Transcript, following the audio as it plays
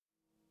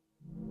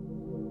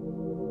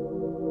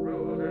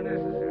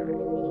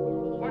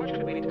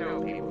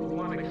still people who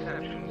want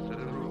exceptions to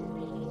the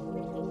rules.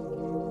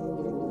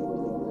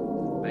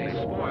 They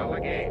spoil the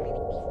game.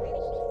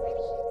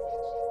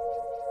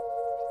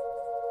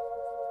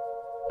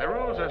 The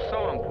rules are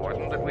so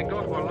important that we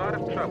go to a lot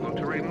of trouble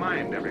to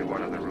remind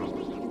everyone of the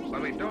rules.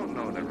 When we don't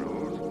know the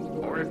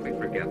rules, or if we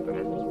forget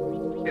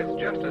them,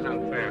 it's just as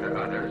unfair to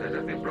others as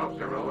if we broke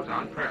the rules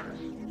on purpose.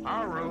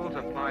 Our rules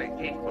apply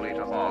equally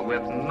to all,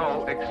 with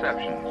no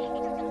exceptions.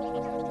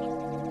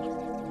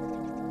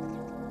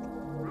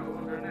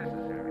 Rules are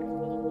necessary.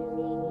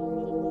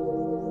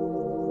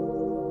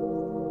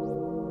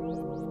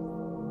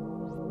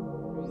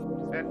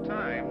 At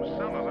times,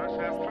 some of us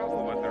have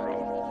trouble with the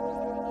rules.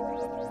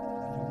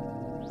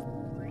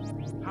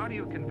 How do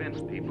you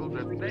convince people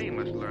that they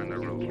must learn the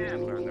rules? You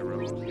can learn the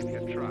rules if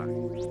you try.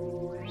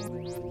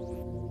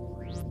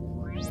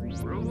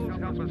 Rules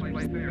help us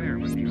play fair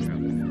with each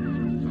other,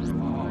 so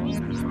all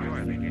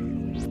enjoy the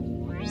game.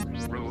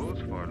 Rules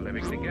for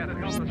living together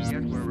help us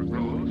get where we're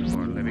going. Rules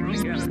for living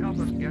together help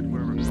us get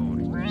where we're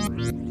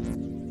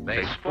going.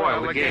 They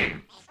spoil the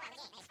game.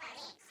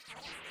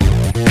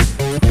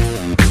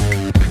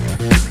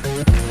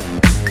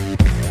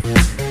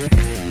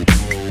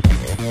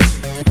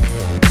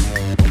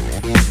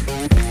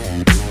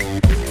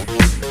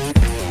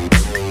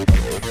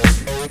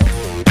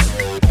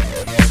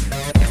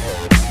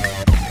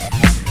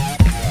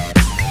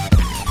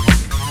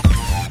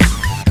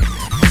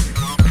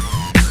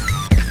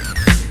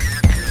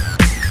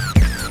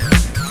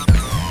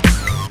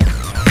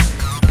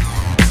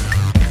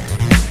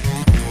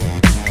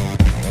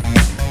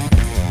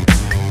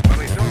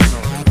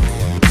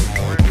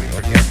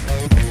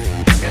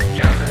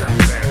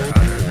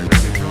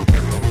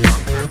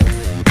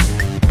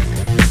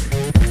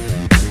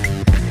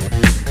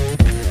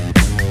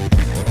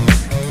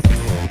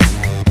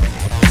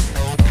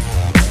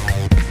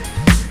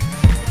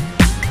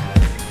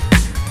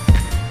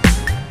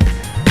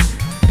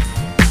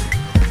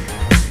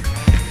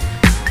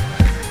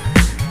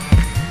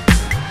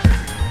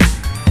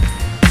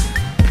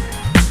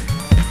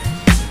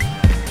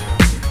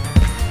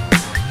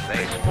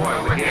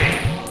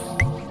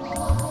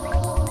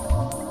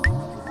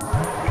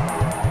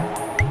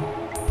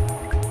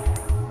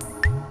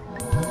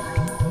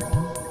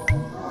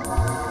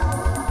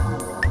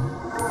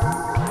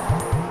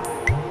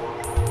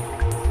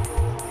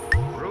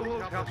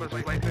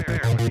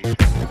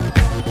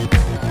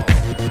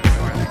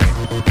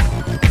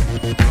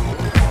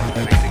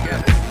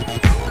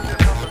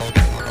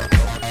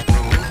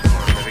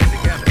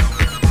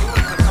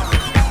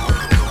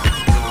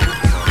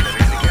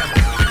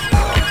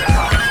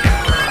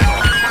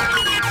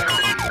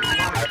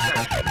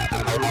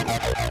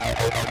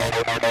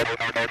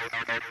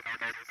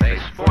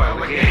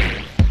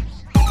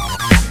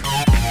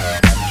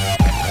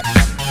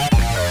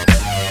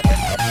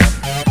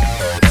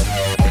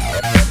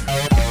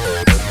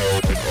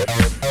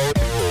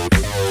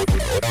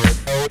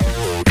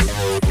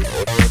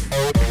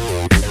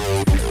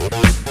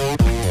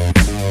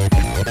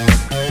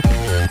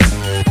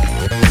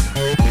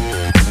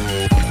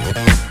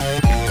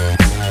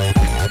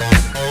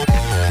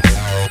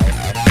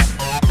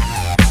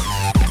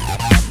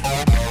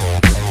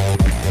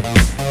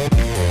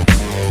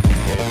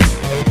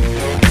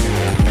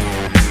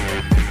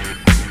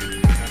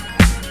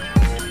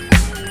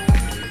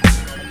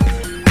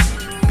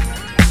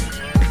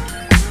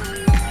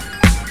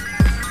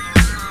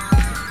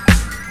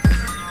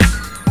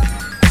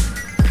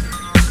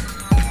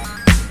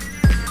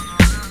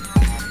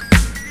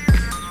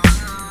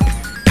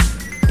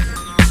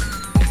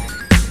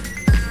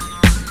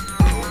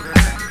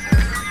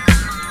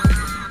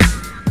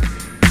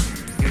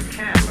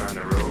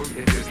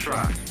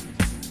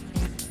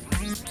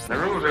 The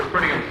rules are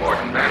pretty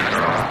important, man.